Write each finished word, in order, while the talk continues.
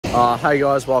Hey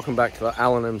guys, welcome back to the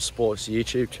L&M Sports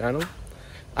YouTube channel.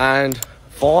 And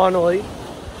finally,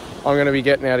 I'm going to be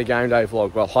getting out a game day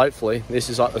vlog. Well, hopefully. This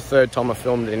is like the third time I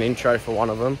filmed an intro for one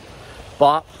of them.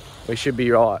 But we should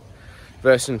be right.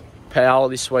 Versus Powell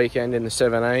this weekend in the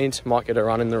 17s. Might get a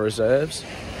run in the reserves.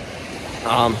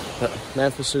 But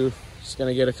Memphis is going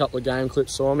to get a couple of game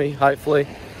clips for me, hopefully.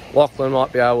 Lachlan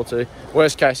might be able to.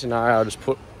 Worst case scenario, I'll just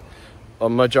put a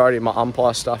majority of my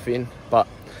umpire stuff in. But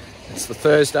it's the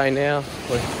Thursday now.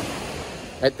 We're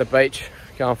at the beach,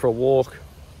 going for a walk.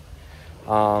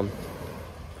 Yeah,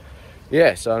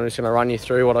 so I'm just going to run you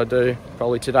through what I do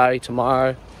probably today,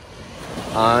 tomorrow,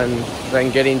 and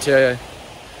then get into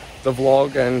the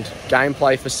vlog and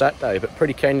gameplay for Saturday. But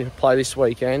pretty keen to play this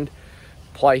weekend.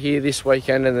 Play here this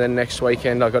weekend, and then next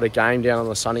weekend I've got a game down on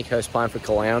the sunny coast playing for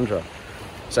Caloundra.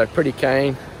 So pretty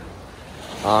keen.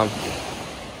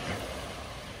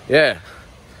 Yeah.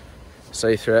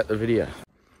 See you throughout the video.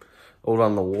 All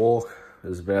done the walk. It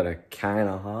was about a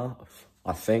K&a-half,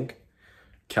 I think.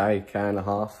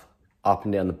 K&a-half up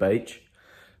and down the beach.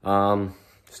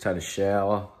 Just had a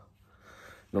shower.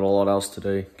 Not a lot else to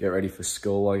do. Get ready for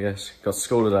school, I guess. Got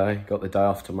school today. Got the day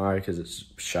off tomorrow because it's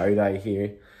show day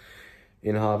here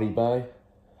in Hervey Bay.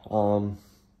 So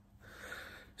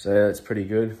yeah, it's pretty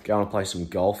good. Going to play some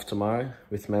golf tomorrow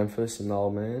with Memphis and the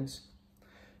old mans.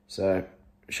 So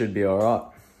should be all right.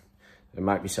 And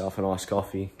make myself a nice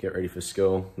coffee, get ready for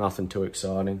school. Nothing too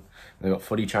exciting. I've got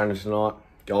footy training tonight,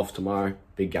 golf tomorrow,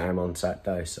 big game on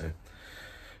Saturday. So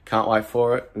can't wait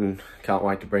for it and can't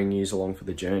wait to bring you along for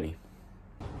the journey.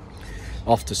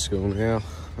 Off to school now.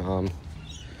 Going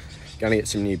to get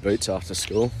some new boots after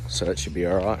school, so that should be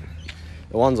all right.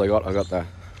 The ones I got the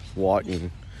white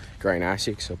and green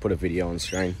Asics. I'll put a video on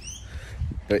screen.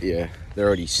 But yeah, they're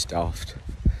already stuffed.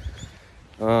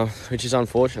 Which is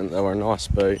unfortunate. They were a nice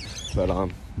boot, but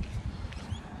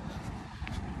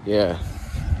yeah,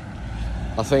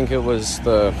 I think it was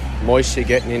the moisture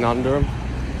getting in under them.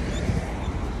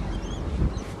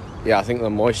 Yeah, I think the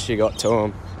moisture got to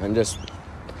them and just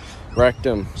wrecked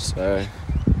them. So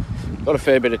got a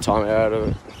fair bit of time out of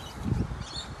it.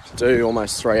 Do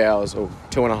almost 3 hours or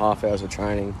 2.5 hours of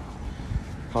training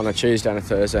on a Tuesday and a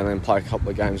Thursday, and then play a couple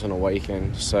of games on a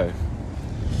weekend. So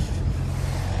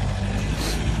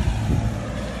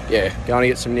yeah, going to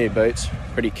get some new boots.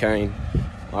 Pretty keen.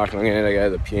 I reckon I'm going to go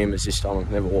the Pumas this time. I've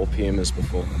never wore Pumas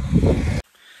before.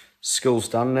 School's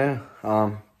done now.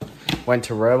 Went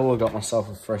to Rebel. I got myself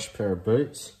a fresh pair of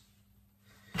boots.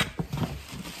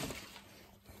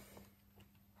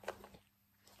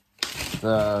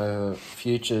 The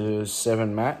Future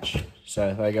 7 match.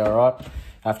 So they go right.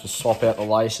 Have to swap out the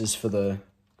laces for the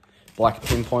black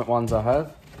Pinpoint ones I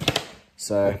have.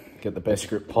 So get the best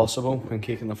grip possible when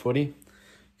kicking the footy.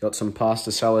 Got some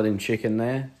pasta salad and chicken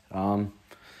there.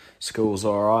 School's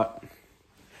all right.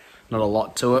 Not a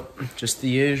lot to it, just the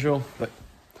usual. But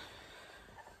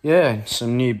yeah,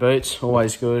 some new boots,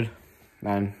 always good.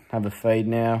 And have a feed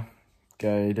now.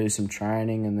 Go do some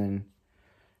training and then,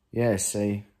 yeah,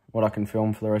 see what I can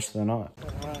film for the rest of the night.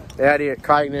 Out here at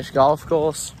Cratonish Golf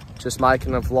Course, just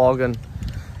making a vlog and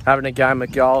having a game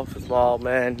of golf with my old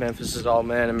man. Memphis' old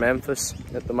man in Memphis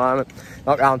at the moment.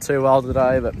 Not going too well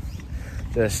today, but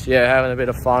just, yeah, having a bit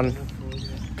of fun.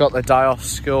 Got the day off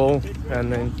school,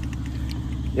 and then,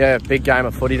 yeah, big game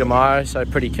of footy tomorrow, so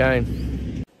pretty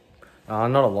keen.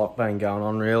 Not a lot been going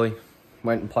on, really.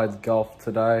 Went and played the golf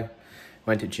today.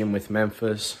 Went to gym with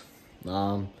Memphis.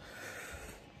 Did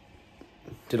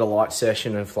a light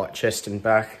session of, like, chest and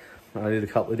back. I did a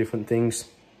couple of different things.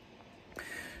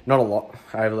 Not a lot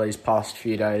over these past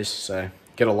few days, so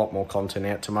get a lot more content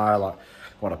out tomorrow, like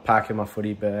what I pack in my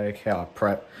footy bag, how I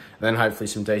prep, and then hopefully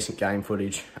some decent game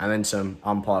footage, and then some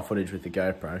umpire footage with the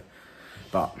GoPro.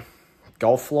 But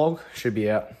golf vlog should be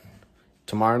out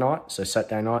tomorrow night, so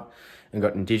Saturday night, and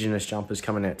got Indigenous jumpers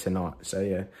coming out tonight. So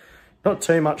yeah, not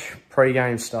too much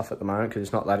pre-game stuff at the moment because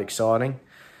it's not that exciting,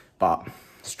 but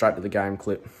straight to the game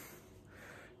clip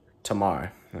tomorrow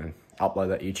and upload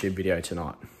that YouTube video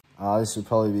tonight. This will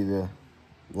probably be the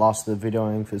last of the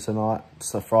videoing for tonight.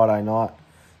 It's a Friday night.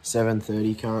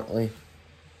 7:30 currently.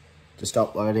 Just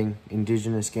uploading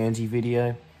Indigenous Gansey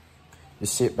video.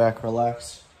 Just sit back,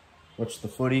 relax, watch the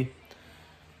footy.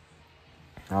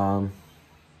 I've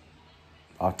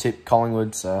tipped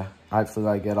Collingwood, so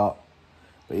hopefully they get up.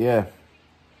 But yeah,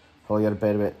 probably go to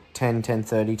bed about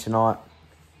 10:30 tonight.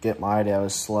 Get my 8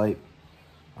 hours sleep.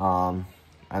 And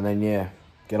then yeah,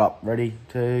 get up ready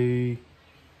to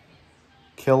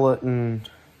kill it and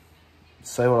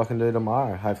see what I can do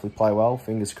tomorrow. Hopefully play well,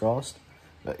 fingers crossed.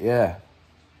 But yeah,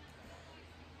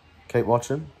 keep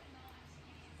watching.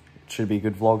 It should be a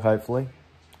good vlog, hopefully.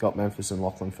 got Memphis and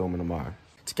Lachlan filming tomorrow.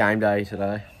 It's game day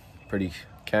today. Pretty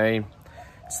keen.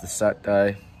 It's the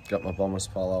Saturday. Got my Bombers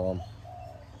polo on.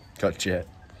 Got jet.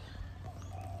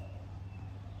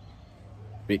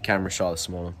 Bit camera shy this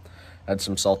morning. Had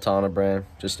some Sultana brand.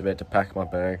 Just about to pack my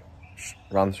bag.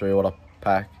 Run through what I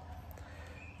pack.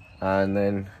 And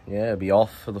then, yeah, be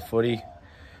off for the footy.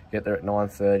 Get there at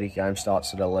 9:30. Game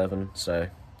starts at 11. So,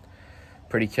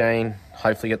 pretty keen.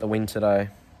 Hopefully get the win today.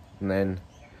 And then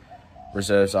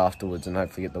reserves afterwards and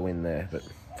hopefully get the win there. But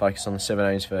focus on the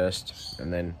 17s first.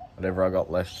 And then whatever I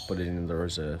got left, put it into the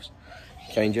reserves.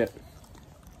 Keen, Jet?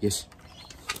 Yes.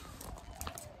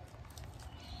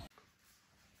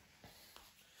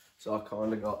 So I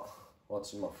kind of got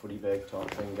what's in my footy bag type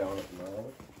thing going at the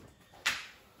moment.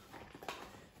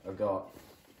 I've got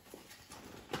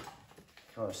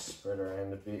kind of spread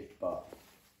around a bit, but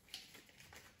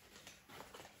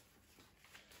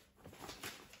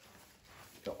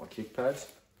got my kick pads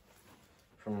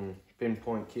from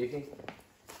Pinpoint Kicking,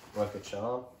 work a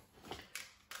charm.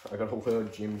 I got a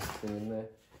World Gym thing in there.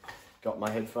 Got my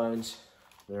headphones,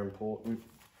 they're important.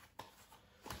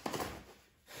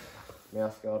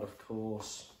 Mouth guard, of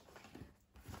course.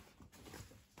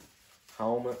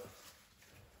 Helmet.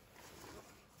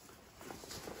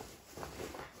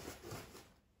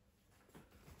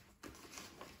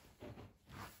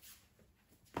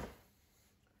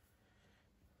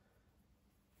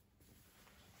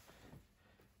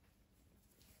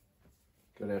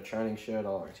 Got our training shirt I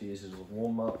like to use as a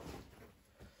warm-up.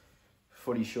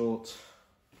 Footy shorts.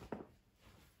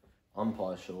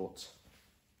 Umpire shorts.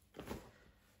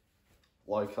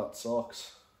 Low-cut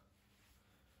socks.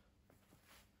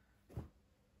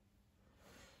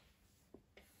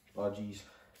 Budgies.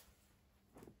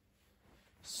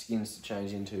 Skins to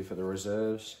change into for the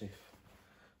reserves if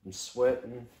I'm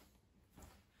sweating.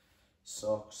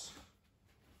 Socks.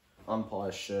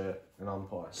 Umpire shirt and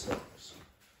umpire socks.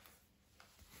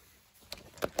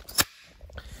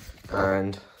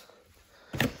 And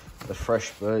the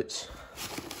fresh boots.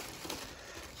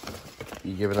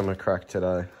 You're giving them a crack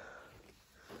today.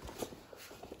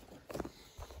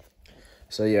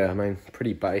 So yeah, I mean,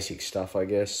 pretty basic stuff, I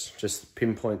guess. Just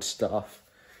Pinpoint stuff,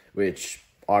 which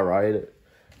I rate it.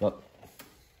 Got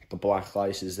the black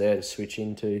laces there to switch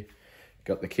into.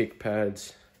 Got the kick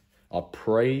pads. I'll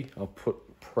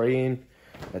put pre in.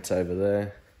 That's over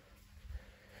there.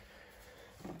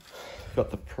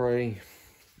 Got the pre.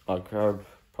 I'll grab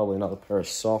probably another pair of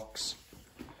socks.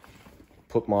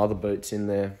 Put my other boots in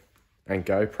there and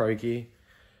GoPro gear.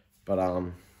 But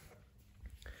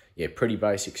yeah, pretty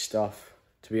basic stuff,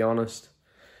 to be honest,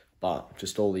 but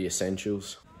just all the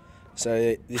essentials.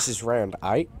 So this is round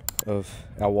 8 of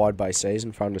our wide base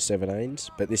season for under 17s,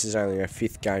 but this is only our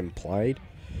 5th game played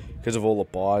because of all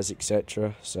the buys,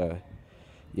 etc. So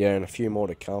yeah, and a few more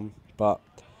to come. But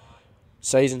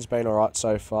season's been alright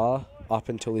so far. Up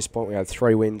until this point we had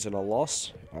 3 wins and a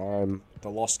loss. The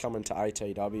loss coming to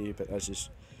ATW, but that's just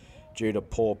due to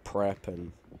poor prep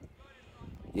and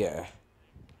yeah,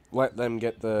 let them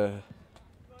get ahead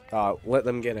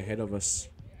of us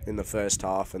in the first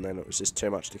half, and then it was just too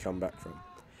much to come back from.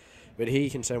 But here you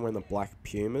can see we're in the black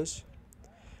Pumas.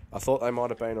 I thought they might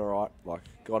have been alright, like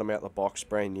got them out the box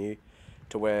brand new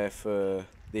to wear for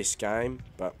this game,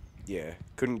 but yeah,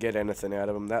 couldn't get anything out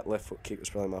of them. That left foot kick was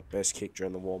probably my best kick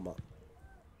during the warm-up.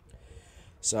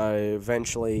 So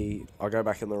eventually I go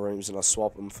back in the rooms and I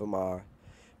swap them for my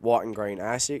white and green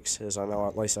Asics, as I know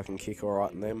at least I can kick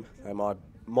alright in them. They might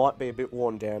be a bit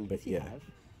worn down, but yeah.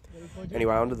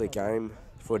 Anyway, onto the game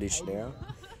footage now.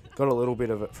 Got a little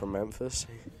bit of it from Memphis.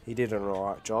 He did an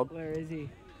alright job. Where is he?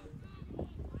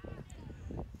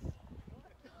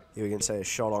 Here we can see a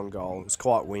shot on goal. It was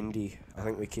quite windy. I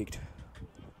think we kicked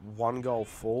 1 goal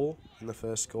 4 in the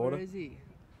first quarter. Where is he? Is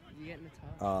he getting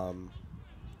a touch?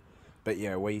 But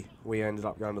yeah, we ended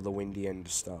up going to the windy end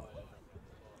to start.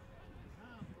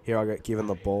 Here I get given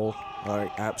the ball.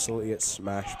 I absolutely get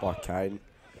smashed by Kaden.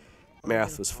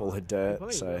 Mouth was full of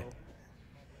dirt, so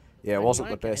yeah, it wasn't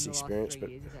the best experience, but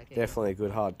definitely a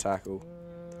good hard tackle.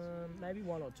 Maybe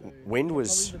 1 or 2. Wind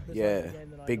was, yeah,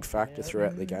 big factor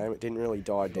throughout the game. It didn't really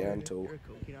die down till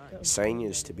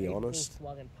seniors, to be honest.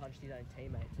 Like,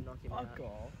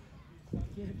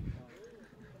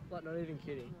 not even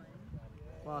kidding.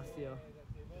 Last year.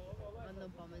 When the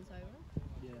Bombers over?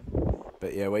 Yeah.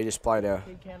 But yeah, we just played our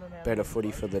better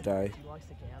footy for the day. He likes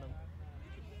to count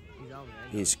them.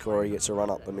 Here's Corey, gets a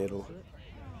run up the middle.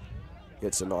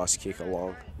 Gets a nice kick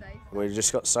along. We've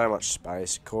just got so much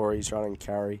space. Corey's running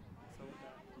carry.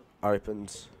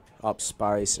 Opens up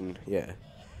space and yeah,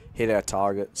 hit our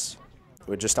targets.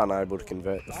 We're just unable to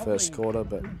convert the first quarter,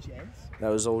 but that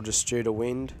was all just due to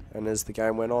wind. And as the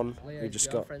game went on, we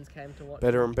just got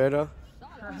better and better.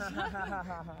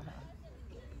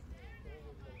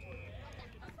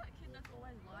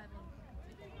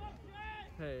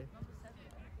 Who?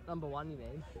 Number 1, you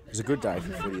mean? It was a good day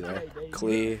for footy though.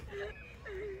 Clear,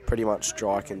 pretty much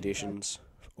dry conditions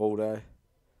all day.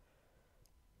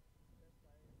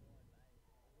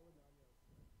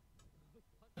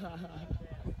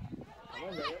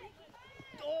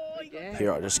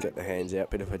 Here I just get the hands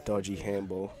out, bit of a dodgy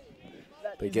handball,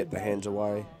 but get the hands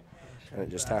away, and it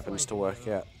just happens to work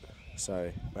out.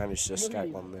 So managed to escape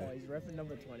one there. He's repping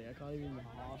number 20. I can't even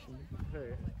harsh him.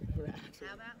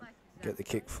 Get the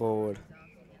kick forward.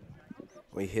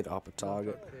 We hit up a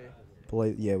target.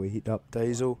 Yeah, we hit up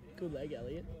Diesel. Good leg,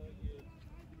 Elliot.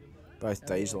 Both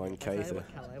Diesel and Keith are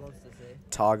Calais wants to see.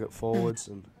 target forwards,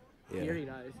 and He yeah, already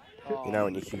knows. you know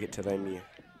when you kick it to them, you're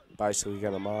basically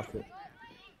going to mark it.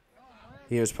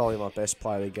 He was probably my best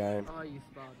player of the game. Oh, you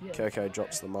spud. Coco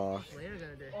drops the mark, What are you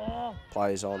going to do?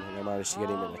 plays on, and I managed to get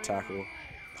him in a tackle,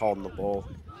 holding the ball.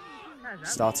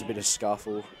 Starts a bit of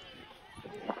scuffle.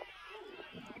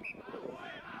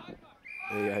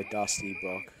 There you go, Dusty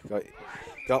Brock.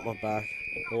 Got my back.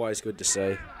 Always good to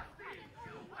see.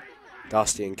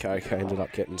 Dusty and Coco ended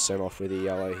up getting sent off with a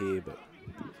yellow here, but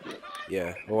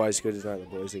yeah, always good to know the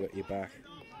boys have got your back.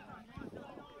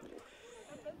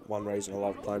 One reason I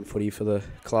love playing footy for the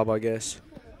club, I guess.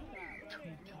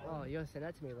 Oh, you gotta send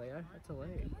that to me, Leo. That's a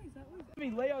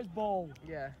lead. Leo's ball.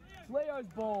 Yeah. It's Leo's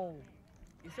ball.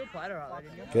 You still played alright, though,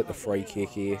 didn't you? Get the free kick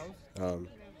here.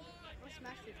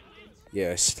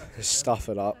 Yeah, stuff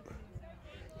it up.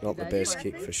 Not the best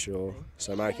kick for sure.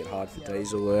 So make it hard for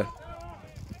Diesel there.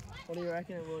 What do you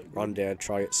reckon it will? Run down,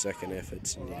 try get second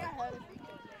efforts, and yeah.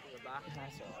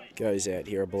 Goes out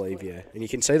here, I believe, yeah. And you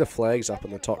can see the flags up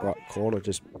in the top right corner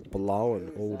just blowing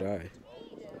all day.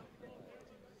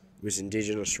 It was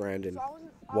Indigenous round in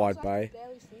Wide Bay.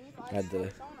 Had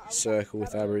the circle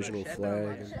with Aboriginal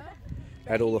flag. And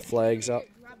had all the flags up.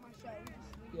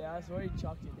 Yeah, I saw he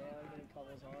chucked it down and it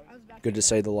covers on. Good to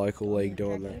see the local league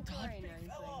doing that.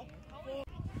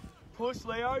 Push,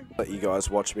 Leo. Let you guys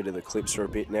watch a bit of the clips for a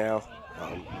bit now.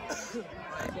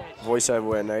 Voiceover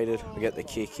where needed. We get the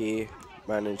kick here.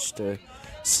 Managed to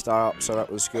start up, so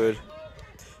that was good.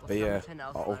 But yeah,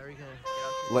 I'll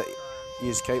let you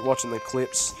just keep watching the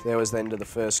clips. There was the end of the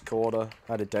first quarter.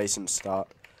 Had a decent start.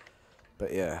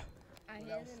 But yeah,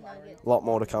 a lot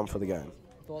more to come for the game.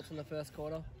 Thoughts on the first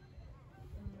quarter?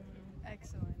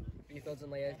 Excellent. Your thoughts on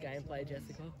Leo's gameplay,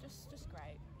 Jessica? Just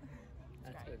great.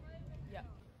 That's great. good. Yep.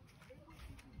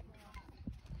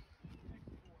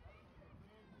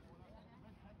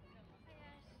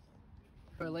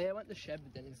 So Leo went to shed,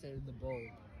 but then instead of the ball.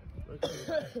 What a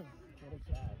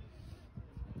chat.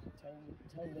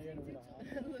 Tell Leo to win a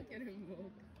half. Look at him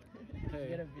walk. Did you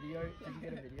get a video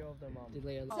of them? Did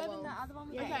Leo? Seven, the other one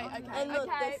was Okay, okay. And look,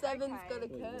 the seven's got a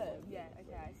curve. Yeah,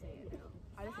 okay, I see it now.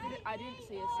 I didn't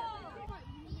see a seven.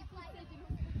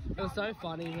 It was so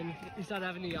funny when he started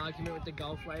having the argument with the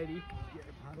golf lady.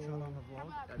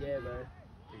 Yeah, bro.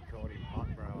 He called him hot,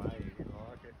 bro, eh? He didn't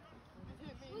like it.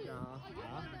 Nah.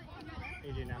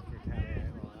 He didn't have to retaliate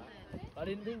like that. I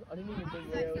didn't even think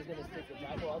Leo was gonna stick the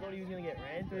tackle. I thought he was gonna get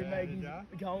ran through,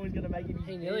 Cohen was gonna make him.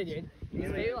 He nearly did.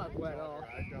 His feet like went off.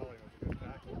 Great goalie, was a good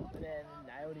tackle. And then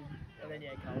nailed him. And then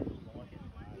Cohen didn't like it.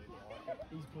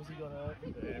 His pussy got hurt.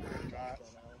 Yeah, pretty much. So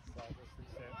just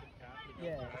accepted, can't you?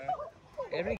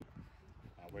 Yeah. Every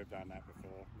We've done that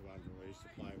before. The ones we used to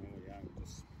play when we were young,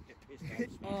 just get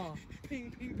pissed oh, off.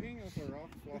 Ping, ping, ping, off a rock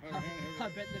flying I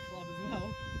around. bet the club as well.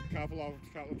 Couple of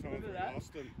times Remember we that?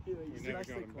 lost them. Yeah, We never got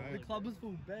them The back. club was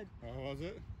full bed. Oh, was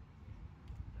it?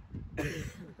 Oh, they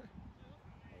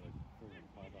pulled the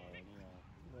pub out anyway.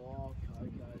 Oh,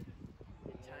 Coco.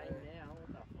 Tang now.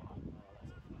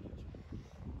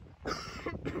 I'm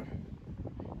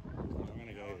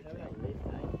gonna go How about you, mate?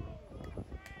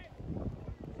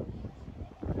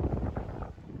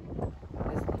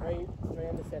 There's three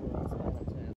under 7 runs playing up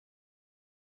to now.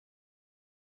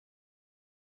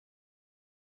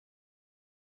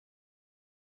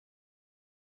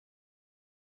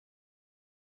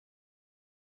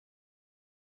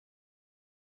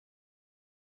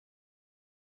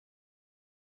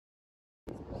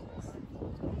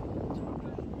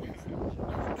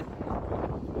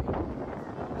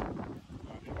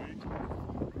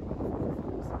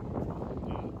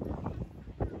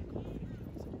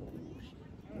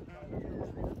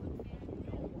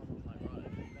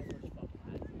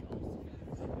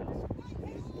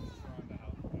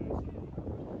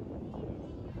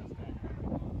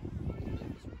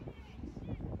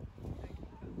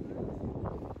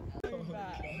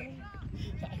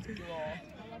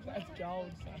 That's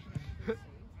gold, son.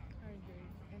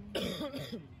 Look,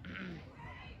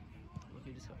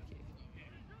 he just got a kick.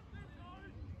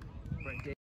 Right,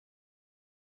 dead.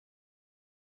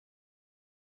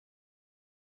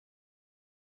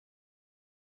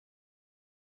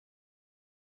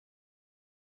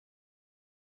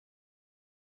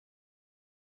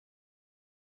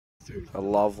 A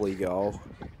lovely goal.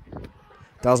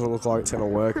 Doesn't look like it's going to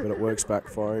work, but it works back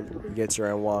for him. He gets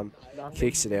around one,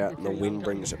 kicks it out, and the wind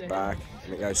brings it back,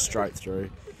 and it goes straight through.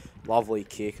 Lovely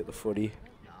kick at the footy.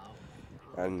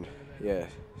 And, yeah,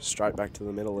 straight back to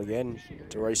the middle again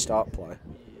to restart play.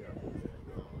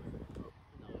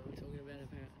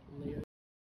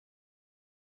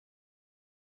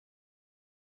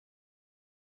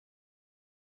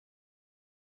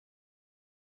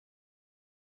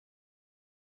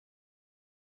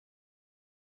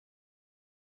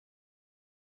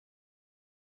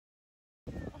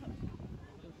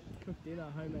 Cooked dinner,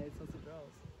 homemade sausage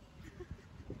rolls.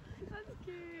 That's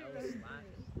cute. That was slash.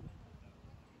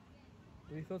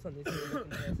 Any thoughts on this in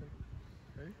person?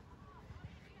 Who?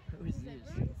 Who is this?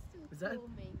 Is that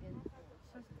old mate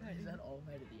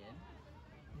at the end?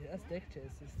 Yeah, that's deck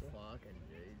chair's sister. Fucking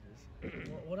Jesus.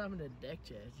 What happened to deck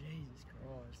chair? Jesus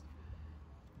Christ.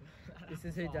 This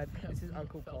is who Dad. This is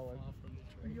Uncle Cohen.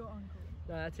 Your uncle.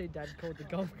 No, that's who Dad called the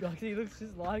golf guy. He looks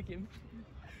just like him.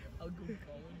 Uncle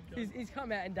Cohen. He's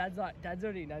come out and Dad's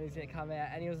already known he's gonna come out,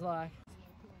 and he's like,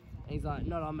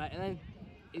 not on, mate. And then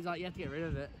he's like, you have to get rid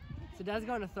of it. So Dad's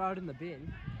going to throw it in the bin.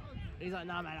 And he's like,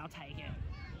 no, mate, I'll take it.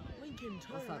 Lyncoln,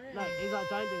 like, no, he's like,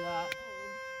 don't do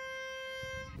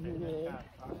that.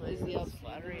 Where's the old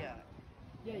flattery at?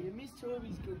 Yeah, you missed 2 of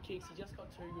his good kicks. He just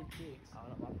got 2 good kicks. Oh,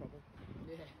 not my problem.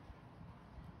 Yeah.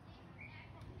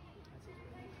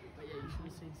 But yeah, you should be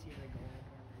seeing Sierra go on.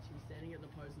 She was standing at the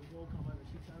post, the ball come over,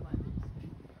 she turned like this.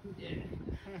 Yeah.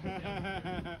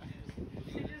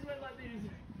 She just went like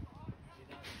this.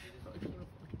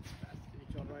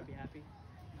 John won't be happy.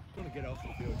 Got to get off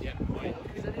the field yet. Wait.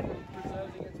 Is that even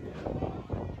preserves against me?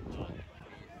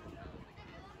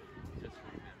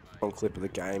 One clip of the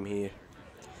game here.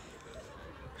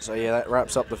 So yeah, that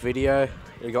wraps up the video.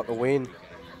 We got the win.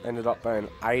 Ended up being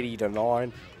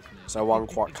 80-9. So won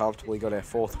quite comfortably. Got our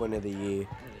 4th win of the year.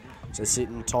 So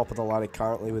sitting top of the ladder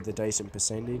currently with a decent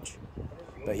percentage.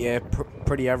 But yeah,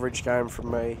 pretty average game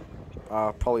from me.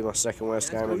 Probably my 2nd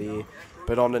worst game of the year.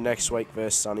 But on to next week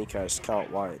versus Sunny Coast.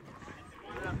 Can't wait.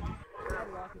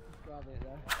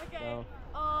 Okay.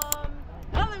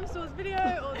 At Liverpool's video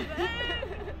or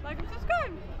like and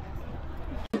subscribe.